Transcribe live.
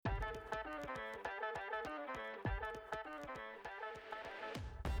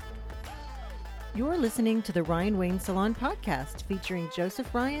You're listening to the Ryan Wayne Salon podcast featuring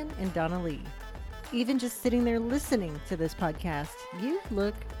Joseph Ryan and Donna Lee. Even just sitting there listening to this podcast, you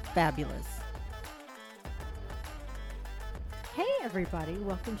look fabulous. Hey everybody,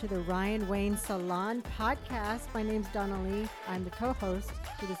 welcome to the Ryan Wayne Salon podcast. My name's Donna Lee. I'm the co-host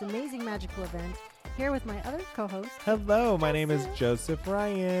to this amazing magical event. Here with my other co-host. Hello, my name is Joseph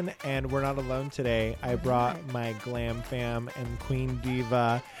Ryan, and we're not alone today. I brought my glam fam and queen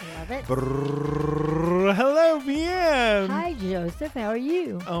diva. Love it. Hello, BeAnn. Hi, Joseph. How are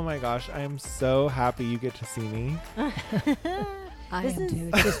you? Oh my gosh, I am so happy you get to see me. I am too.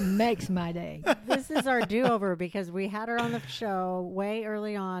 It just makes my day. This is our do-over because we had her on the show way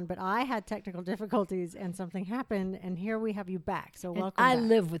early on, but I had technical difficulties and something happened, and here we have you back. So welcome I back.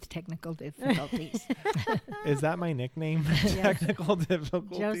 live with technical difficulties. Is that my nickname? Yes. Technical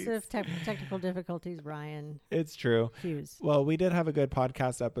difficulties. Joseph, technical difficulties, Ryan It's true. Hughes. Well, we did have a good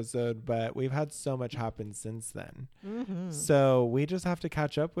podcast episode, but we've had so much happen since then. Mm-hmm. So we just have to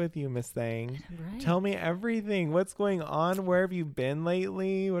catch up with you, Miss Thing. Right. Tell me everything. What's going on? Where have you been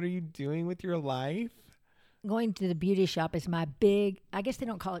lately? What are you doing with your life? Going to the beauty shop is my big, I guess they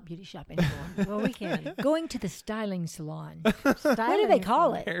don't call it beauty shop anymore. Well, we can. Going to the styling salon. Styling What do they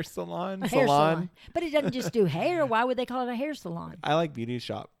call it? Hair salon? A hair salon. But it doesn't just do hair. Why would they call it a hair salon? I like beauty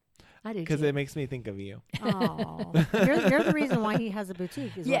shop I do because too. it makes me think of you. Oh, you're the reason why he has a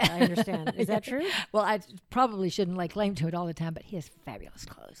boutique, is what I understand. Is that true? Well, I probably shouldn't lay claim to it all the time, but he has fabulous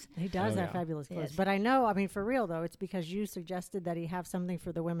clothes. He does Oh, have yeah. fabulous clothes. Yes. But I know, I mean, for real though, it's because you suggested that he have something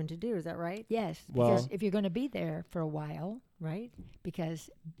for the women to do. Is that right? Yes, Well- because if you're going to be there for a while, Right? because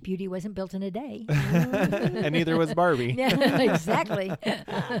beauty wasn't built in a day. And neither was Barbie. Yeah, exactly.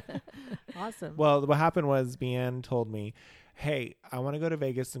 Awesome. Well, what happened was BeAnn told me, hey, I want to go to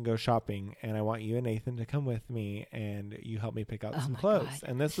Vegas and go shopping, and I want you and Nathan to come with me, and you help me pick out Oh some my clothes. God.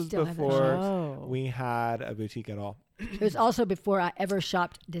 And this was Still haven't before Oh. we had a boutique at all. It was also before I ever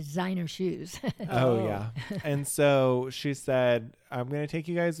shopped designer shoes. Oh, yeah. And so she said, I'm going to take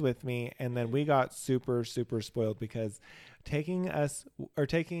you guys with me. And then we got super, super spoiled because taking us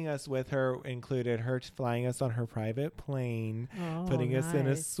with her included her flying us on her private plane, Oh, putting us in a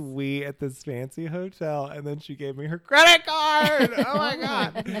nice. suite at this fancy hotel. And then she gave me her credit card. Oh, my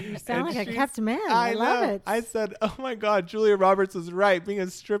God. You sound And like a she's- kept man. I love know. it. I said, oh, my God, Julia Roberts was right. Being a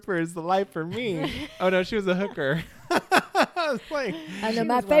stripper is the life for me. Oh, no, she was a hooker. I was like, I know She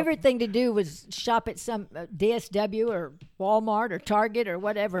my was favorite thing to do was shop at some DSW or Walmart or Target or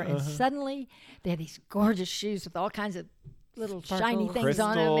whatever, and suddenly they had these gorgeous shoes with all kinds of little shiny Sparkles. things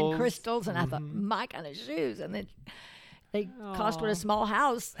on them and Crystals. crystals, and I thought, my kind of shoes, and then they cost what a small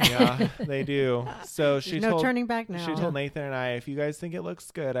house. yeah, they do. So she There's no told turning back now. She told Nathan and I, if you guys think it looks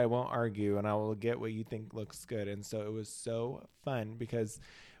good, I won't argue, and I will get what you think looks good. And so it was so fun because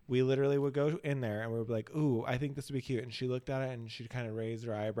we literally would go in there and we would be like, ooh, I think this would be cute. And she looked at it and she kind of raised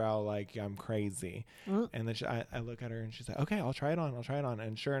her eyebrow like, I'm crazy. And then I look at her and she's like, okay, I'll try it on.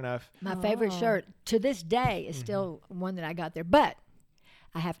 And sure enough, My favorite shirt to this day is still one that I got there, but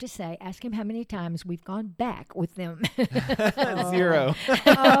I have to say, ask him how many times we've gone back with them. 0.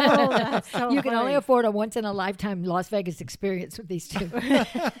 Oh, that's so You can only funny. afford a once-in-a-lifetime Las Vegas experience with these two.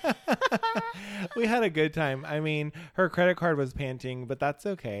 We had a good time. I mean, her credit card was panting, but that's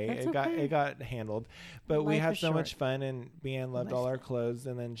okay. That's It okay. got handled. But we Life had is so much short. fun, and BeAnn loved all our clothes.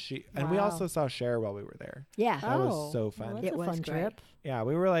 And then we Wow. also saw Cher while we were there. Yeah. That was Oh, so well, fun. that's It a was fun great. trip. Yeah,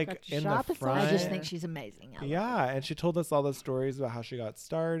 we were like Got to in shop the at some front. I just Yeah. think she's amazing. I love Yeah, and she told us all the stories about how she got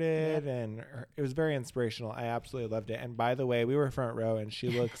started, Yep. and it was very inspirational. I absolutely loved it. And by the way, we were front row, and she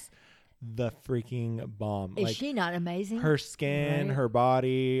looks the freaking bomb. Is like she not amazing? her skin, Right. her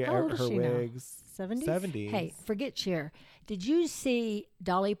body, How old is her she now? wigs. 70s? 70s. Hey, forget Cher. Did you see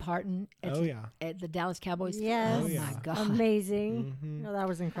Dolly Parton at, Oh, yeah. at the Dallas Cowboys? Yes. Oh, yeah. my God. Amazing. Mhm. Oh, that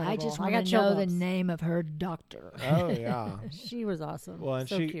was incredible. I just got want to chill know the bumps. name of her doctor. Oh, yeah. She was awesome. Well, and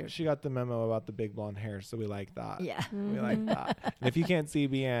so she cute. she got the memo about the big blonde hair, so we like that. Yeah. We like that. And if you can't see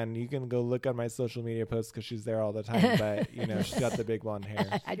BeAnn, you can go look on my social media posts because she's there all the time. But, she's got the big blonde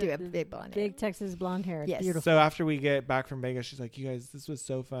hair. I do have big blonde hair. Big Texas blonde hair. It's Yes. beautiful. So after we get back from Vegas, she's like, you guys, this was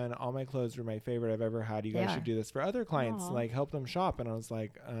so fun. All my clothes were my favorite I've ever had. You guys They should are. do this for other clients, Aw. like help them shop. And I was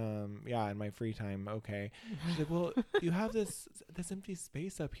like, yeah, in my free time. Okay. She's like, well, you have this empty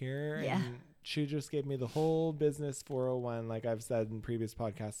space up here. Yeah. And she just gave me the whole business 401, like I've said in previous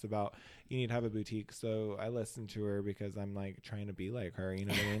podcasts about you need to have a boutique. So I listened to her because I'm like trying to be like her, you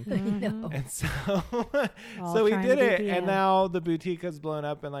know what I mean? I know. And so, All so we trying did to it, be and BeAnn. now the boutique has blown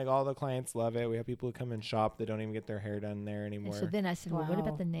up, and like all the clients love it. We have people who come and shop; they don't even get their hair done there And anymore. so then I said, well, what Wow.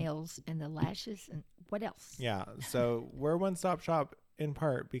 about the nails and the lashes and what else? Yeah, so we're one stop shop in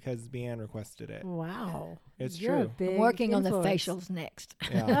part because BeAnn requested it. Wow. It's You're a true. big I'm working on the influence. facials next.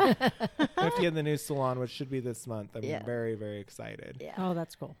 Yeah. We have to get the new salon, which should be this month. I'm Yeah. very, very excited. Yeah. Oh,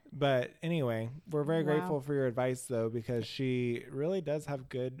 that's cool. But anyway, we're very Wow. grateful for your advice, though, because she really does have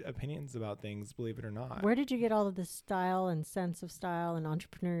good opinions about things, believe it or not. Where did you get all of this style and sense of style and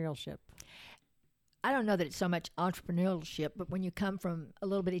entrepreneurship? I don't know that it's so much entrepreneurship, but when you come from a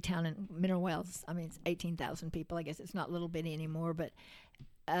little bitty town in Mineral Wells, I mean, it's 18,000 people. I guess it's not little bitty anymore, but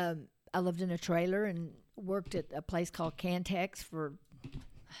I lived in a trailer and worked at a place called Cantex for,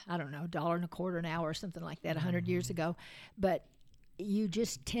 I don't know, $1.25 an hour or something like that 100 years ago. But you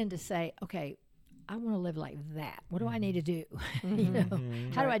just tend to say, okay, I want to live like that. What do I need to do? You know,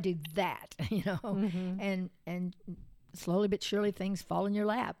 how do I do that? You know, and slowly but surely things fall in your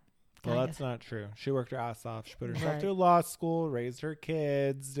lap. Well, kinda. that's not true. She worked her ass off. She put herself Right. through law school, raised her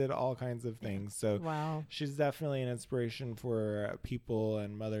kids, did all kinds of things. So Wow. she's definitely an inspiration for people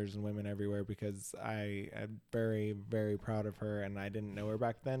and mothers and women everywhere because I am very, very proud of her. And I didn't know her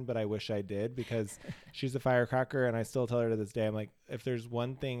back then, but I wish I did because she's a firecracker. And I still tell her to this day, I'm like, if there's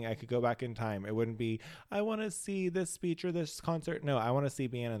one thing I could go back in time, it wouldn't be, I want to see this speech or this concert. No, I want to see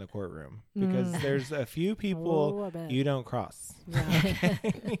BeAnn in the courtroom because there's a few people Oh, I bet. you don't cross. Yeah.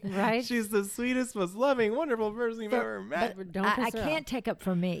 Right? She's the sweetest, most loving, wonderful person you've ever met. But don't I piss her can't take up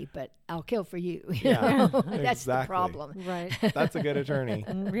for me, but I'll kill for you. you Yeah, know? That's the exactly. problem. off. Right. That's a good attorney.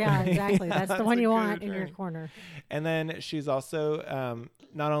 Yeah, exactly. That's the That's one a you good want in your attorney. corner. And then she's also,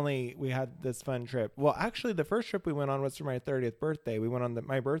 not only we had this fun trip. Well, actually, the first trip we went on was for my 30th birthday. We went on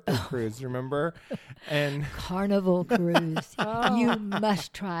my birthday cruise, remember? And Carnival cruise. Oh. You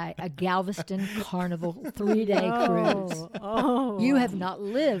must try a Galveston Carnival 3-day cruise. Oh. You have not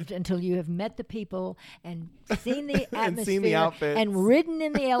lived until you have met the people and seen the atmosphere And seen the outfits. and ridden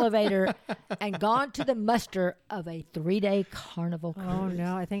in the elevator and gone to the muster of a 3-day Carnival cruise. Oh,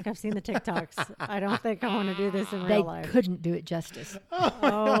 no. I think I've seen the TikToks. I don't think I want to do this in They real life. couldn't do it justice.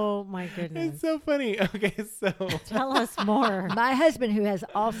 Oh, my goodness. it's so funny. Okay, so Tell us more. My husband, who has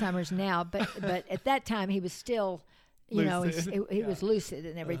Alzheimer's now, but at that time he was still, you know, Lucid. he was lucid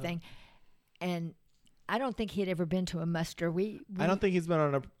and everything. And I don't think he had ever been to a muster. I don't think he's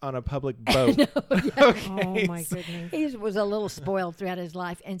been on a public boat. Oh, my goodness. He was a little spoiled throughout his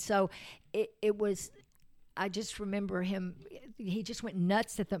life. And so it was, I just remember him, he just went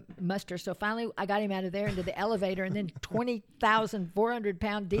nuts at the muster. So finally I got him out of there into the elevator, and then 20,000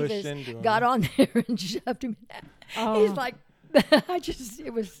 400-pound Pushed into divas him. got on there and shoved him. Oh. He's like, I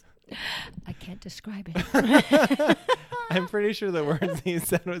can't describe it. I'm pretty sure the words he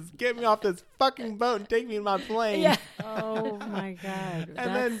said was, get me off this fucking boat and take me to my plane. Yeah. Oh, my God.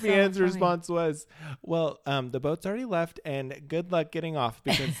 And then BeAnn's response was, well, the boat's already left and good luck getting off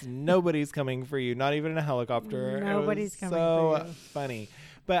because nobody's coming for you, not even in a helicopter. Nobody's it was coming so for you. funny.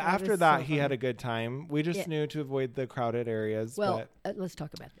 But That after is that, so he had funny. a good time. We just Yeah. knew to avoid the crowded areas. Well, let's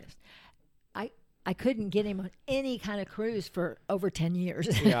talk about this. I couldn't get him on any kind of cruise for over 10 years.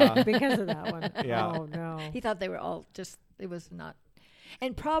 but yeah. Because of that one. Yeah. Oh, no. He thought they were all just, it was not.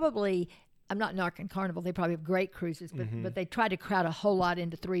 And probably, I'm not knocking Carnival. They probably have great cruises, but they tried to crowd a whole lot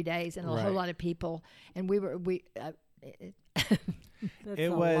into 3 days and a Right. whole lot of people. And That's It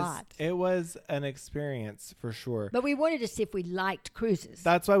a was lot. it was an experience for sure. but we wanted to see if we liked cruises.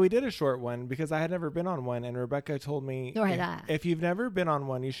 That's why we did a short one because I had never been on one, and Rebecca told me, Nor had I. if you've never been on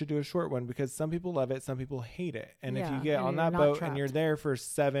one, you should do a short one because some people love it, some people hate it, and if Yeah, you get and on you're that not boat trapped. and you're there for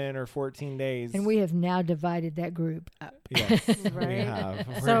 7 or 14 days, And we have now divided that group up. yes, we Right.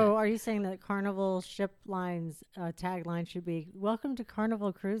 have. So, are you saying that Carnival ship lines tagline should be "Welcome to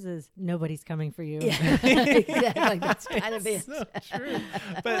Carnival Cruises"? Nobody's coming for you. Exactly. That's kind of it. so true.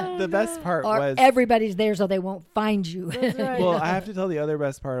 But the best part Or was everybody's there so they won't find you. That's right. well, I have to tell the other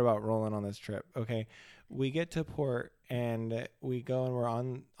best part about rolling on this trip. Okay, we get to port and we go and we're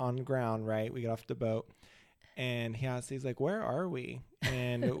on ground, right? We get off the boat and he's like, "Where are we?"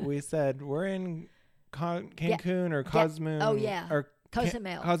 And we said, "We're in Cancun or Cosmo." Oh, yeah. or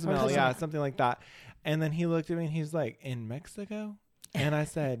Cozumel. Cozumel, Or yeah, Cozumel. something like that. And then he looked at me and he's like, "In Mexico?" And I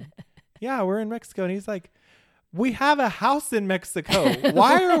said, "Yeah, we're in Mexico." And he's like, "We have a house in Mexico.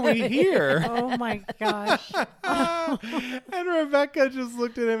 Why are we here?" Oh my gosh. And Rebecca just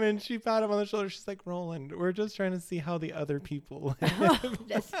looked at him and she patted him on the shoulder. She's like, "Roland, we're just trying to see how the other people live."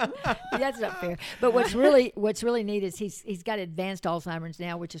 That's not fair. But what's really neat is he's got advanced Alzheimer's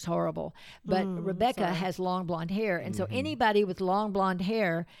now, which is horrible. But Rebecca has long blonde hair, and so anybody with long blonde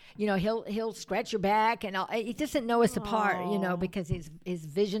hair, you know, he'll scratch your back, and he doesn't know us apart, you know, because his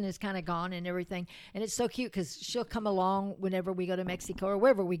vision is kind of gone and everything. And it's so cute because she'll come along whenever we go to Mexico or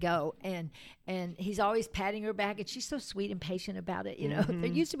wherever we go, and he's always patting her back, and she's so sweet and patient about it. You know, there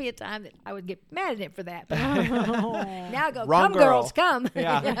used to be a time that I would get mad at him for that, but now I go, Wrong come girl. girls, come.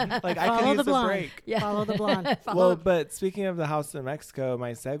 Yeah, like I could Follow use the a blonde. break. Yeah. Follow the blonde. Well, but speaking of the house in Mexico,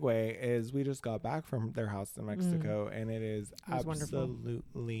 my segue is we just got back from their house in Mexico, and it is was wonderful.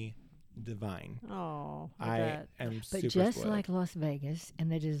 absolutely divine. Oh, I bet. am But super just spoiled. like Las Vegas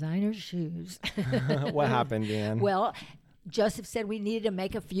and the designer shoes. What happened, BeAnn? Well, Joseph said we needed to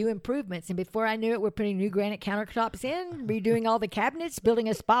make a few improvements, and before I knew it, we're putting new granite countertops in, redoing all the cabinets, building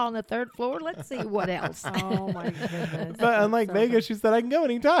a spa on the 3rd floor. Let's see what else. Oh my goodness. But unlike So Vegas, she said I can go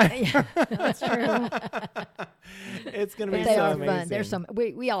anytime. That's true. It's gonna be But they so are amazing. fun. There's some.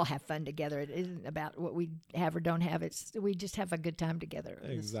 We all have fun together. It isn't about what we have or don't have. It's we just have a good time together.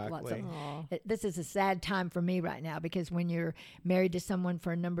 There's lots of- Exactly. Aw. This is a sad time for me right now because when you're married to someone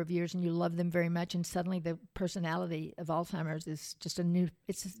for a number of years and you love them very much, and suddenly the personality of Alzheimer's is just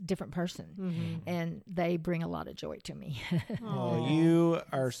it's a different person, and they bring a lot of joy to me. Well, Aw. you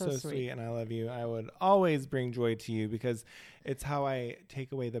are so so sweet. sweet, and I love you. I would always bring joy to you because it's how I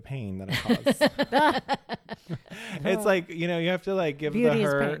take away the pain that I cause. It's like, you know, you have to like give Beauty the is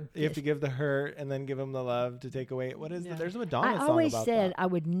hurt. pain. You have to give the hurt and then give them the love to take away. What is Yeah. there's a Madonna I song always about said that. I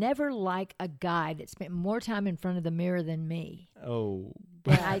would never like a guy that spent more time in front of the mirror than me. Oh.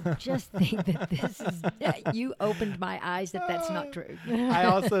 But I just think that this is you opened my eyes that that's not true. I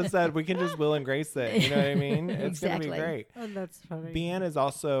also said we can just Will and Grace it. You know what I mean? It's Exactly. gonna be great. Oh, that's funny. BeAnn is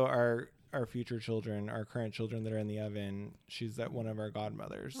also our future children, our current children that are in the oven. She's at one of our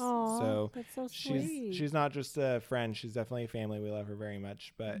godmothers. Aw, So that's so sweet. she's not just a friend. She's definitely a family. We love her very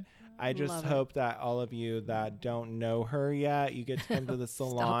much. But I just Love it. hope that all of you that don't know her yet, you get to come to the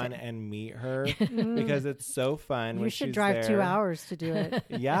salon and meet her because it's so fun. You when should she's drive 2 there. hours to do it.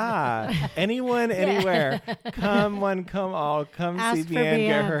 Yeah. Anyone, anywhere. Come one, come all. Come Ask see for BeAnn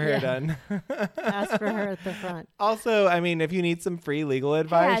get BeAnn. her hair Yeah. done. Ask for her at the front. Also, I mean, if you need some free legal Hey,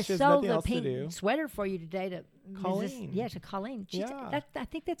 advice, I she has sold nothing the else to pink do. sweater for you today to Colleen. to Colleen. Yeah. I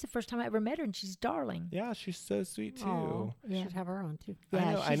think that's the first time I ever met her, and she's darling. Yeah, she's so sweet too. Oh, Yeah. should have her on too. I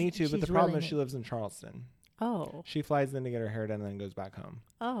Yeah, know, I she's- need to, but the she's problem really is she lives in Charleston. Oh, She flies in to get her hair done and then goes back home.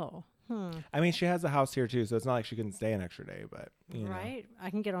 oh, I mean, she has a house here too, so it's not like she couldn't stay an extra day, but you know. right. I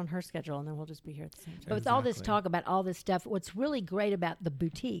can get on her schedule, and then we'll just be here at the same time. But with all this Exactly. talk about all this stuff, what's really great about the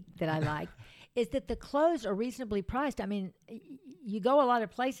boutique that I like is that the clothes are reasonably priced. I mean, you go a lot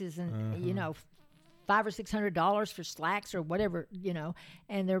of places, and you know, $500 or $600 for slacks or whatever, you know,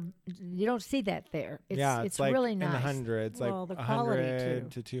 and you don't see that there. It's like really in nice the hundreds, Well, like the quality, $100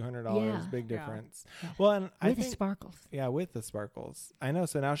 too. to $200, Yeah. big Yeah. difference. Well, and I with the think sparkles. yeah, with the sparkles, I know.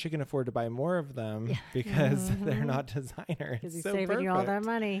 So now she can afford to buy more of them because they're not designer. Because It's he's so saving you all that perfect.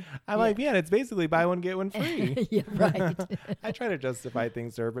 money. I'm like, yeah, it's basically buy one get one free. Yeah, right. I try to justify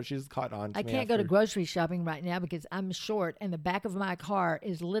things to her, but she's caught on to I me can't go to after. grocery shopping right now because I'm short, and the back of my car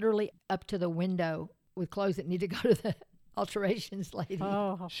is literally up to the window with clothes that need to go to the alterations lady.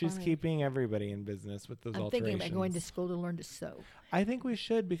 Oh, how She's funny. keeping everybody in business with those I'm alterations. thinking about going to school to learn to sew. I think we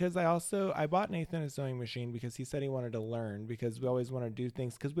should because I bought Nathan a sewing machine because he said he wanted to learn because we always want to do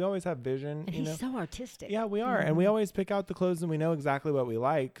things because we always have vision. And you know? he's so artistic. Yeah, we are. And we always pick out the clothes and we know exactly what we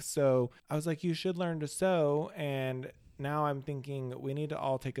like. So I was like, you should learn to sew. And now I'm thinking we need to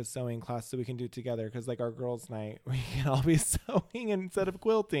all take a sewing class so we can do it together. Because like our girls' night, we can all be sewing instead of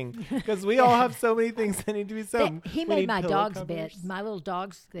quilting. Because we all have so many things that need to be sewn. He We made need my pillow dog's bed. covers. My little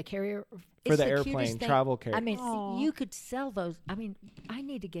dog's, the carrier. For It's the cutest airplane, thing. travel carrier. I mean, Aw. you could sell those. I mean, I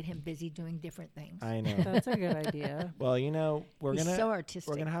need to get him busy doing different things. I know. That's a good idea. Well, you know, He's so artistic.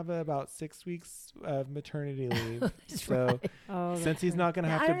 we're gonna have about 6 weeks of maternity leave. That's so right. Oh, since that's he's right. not gonna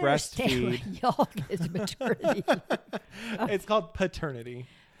Now, have I to don't understand breastfeed, why y'all get maternity. it's called paternity.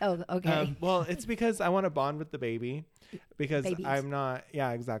 Oh, okay. Well, it's because I want to bond with the baby because Babies. I'm not.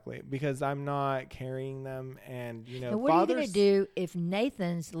 Yeah, exactly. Because I'm not carrying them, and you know, And what are you going fathers. to do if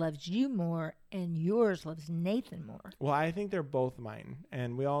Nathan's loves you more and yours loves Nathan more? Well, I think they're both mine,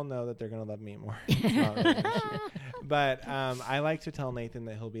 and we all know that they're gonna love me more. It's not really an issue. But I like to tell Nathan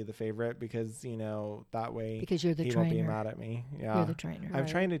that he'll be the favorite because you know that way Because you're the he won't be trainer. mad at me. Yeah, You're the trainer. I'm Right.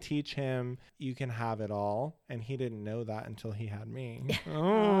 trying to teach him you can have it all, and he didn't know that until he had me.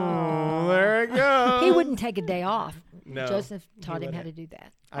 Aw. Oh, there it goes. He wouldn't take a day off. No, Joseph he taught him how to wouldn't. do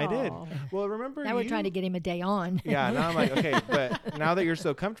that. I did. Aw. Well, remember Now we're trying to get him a day on. Yeah, now I'm like, okay, but now that you're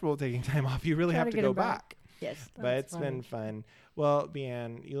so comfortable taking time off, you really Try have to to get go him back. back. Yes. But That's it's been fun. Well,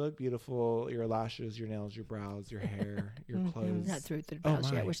 BeAnn, you look beautiful. Your lashes, your nails, your brows, your hair, your clothes. Not through the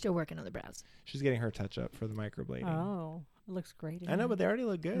brows my. yet. We're still working on the brows. She's getting her touch up for the microblading. Oh, It looks great. I know, but they already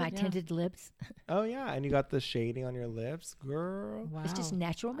look good. My tinted lips. Oh yeah, and you got the shading on your lips, girl. Wow. It's just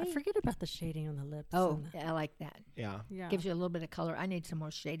natural. I Me. forget about the shading on the lips. Oh, and yeah, I like that. Yeah, yeah. Gives you a little bit of color. I need some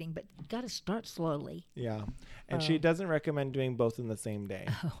more shading, but you got to start slowly. yeah. And Oh. she doesn't recommend doing both in the same day.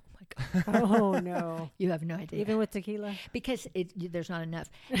 Oh my God, Oh no. you have no idea. Even with tequila. Because there's not enough.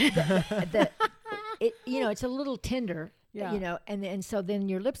 It's a little tender. Yeah. And so then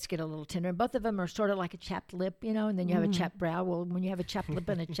your lips get a little tender, and both of them are sort of like a chapped lip, and then you have a chapped brow. Well, when you have a chapped lip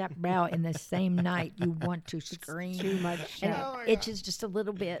and a chapped brow in the same night, you want to scream. Too much. And chapped. Oh my it itches just a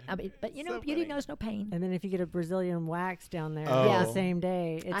little bit. I mean, but So beauty funny. knows no pain. And then if you get a Brazilian wax down there Oh. the same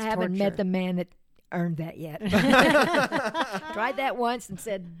day, it's I haven't met the torture. man that earned that yet. Tried that once and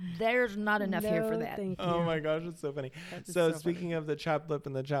said, "There's not enough here for No, that." Thank you. Oh my gosh, it's so funny. That's So so speaking of the chapped lip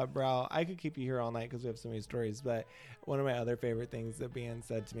and the chapped brow, I could keep you here all night because we have so many stories. But one of my other favorite things that BeAnn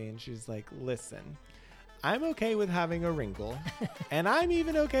said to me, and she's like, "Listen, I'm okay with having a wrinkle, and I'm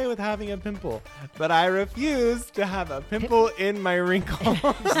even okay with having a pimple, but I refuse to have a pimple in my wrinkle."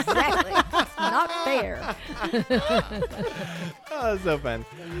 Exactly. It's not fair. Oh, that's so fun.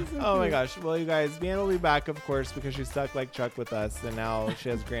 Oh my gosh. Well, you guys, BeAnn will be back, of course, because she's stuck like Chuck with us, and now she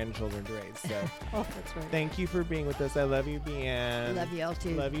has grandchildren to raise. So Oh, that's right. thank you for being with us. I love you, BeAnn. Love you all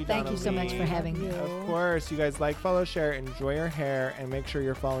too. Love you, Thank you so much for Donna Lee. having me. Of course. You guys like, follow, share, enjoy your hair, and make sure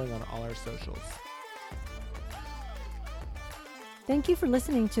you're following on all our socials. Thank you for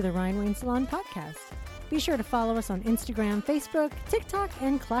listening to the Ryan Wayne Salon podcast. Be sure to follow us on Instagram, Facebook, TikTok,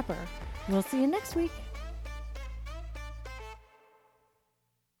 and Clapper. We'll see you next week.